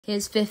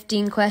Here's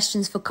 15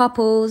 questions for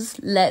couples.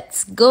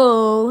 Let's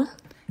go.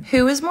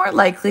 Who is more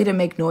likely to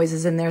make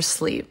noises in their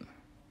sleep?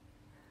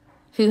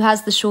 Who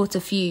has the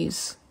shorter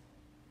fuse?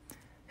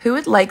 Who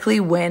would likely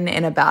win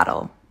in a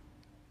battle?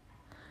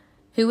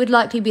 Who would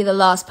likely be the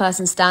last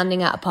person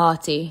standing at a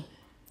party?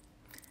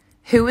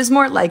 Who is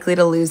more likely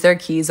to lose their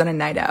keys on a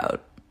night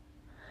out?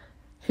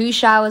 Who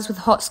showers with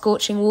hot,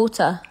 scorching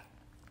water?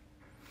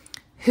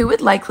 Who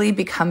would likely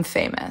become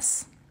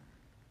famous?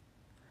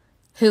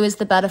 Who is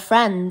the better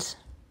friend?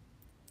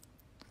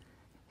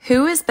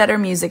 Who has better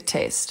music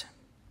taste?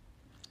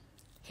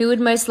 Who would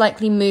most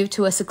likely move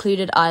to a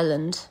secluded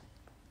island?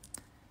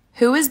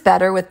 Who is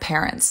better with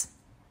parents?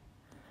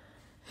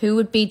 Who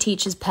would be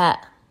teacher's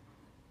pet?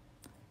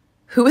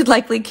 Who would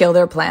likely kill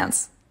their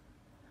plants?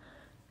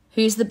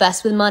 Who's the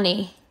best with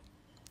money?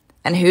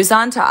 And who's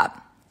on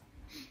top?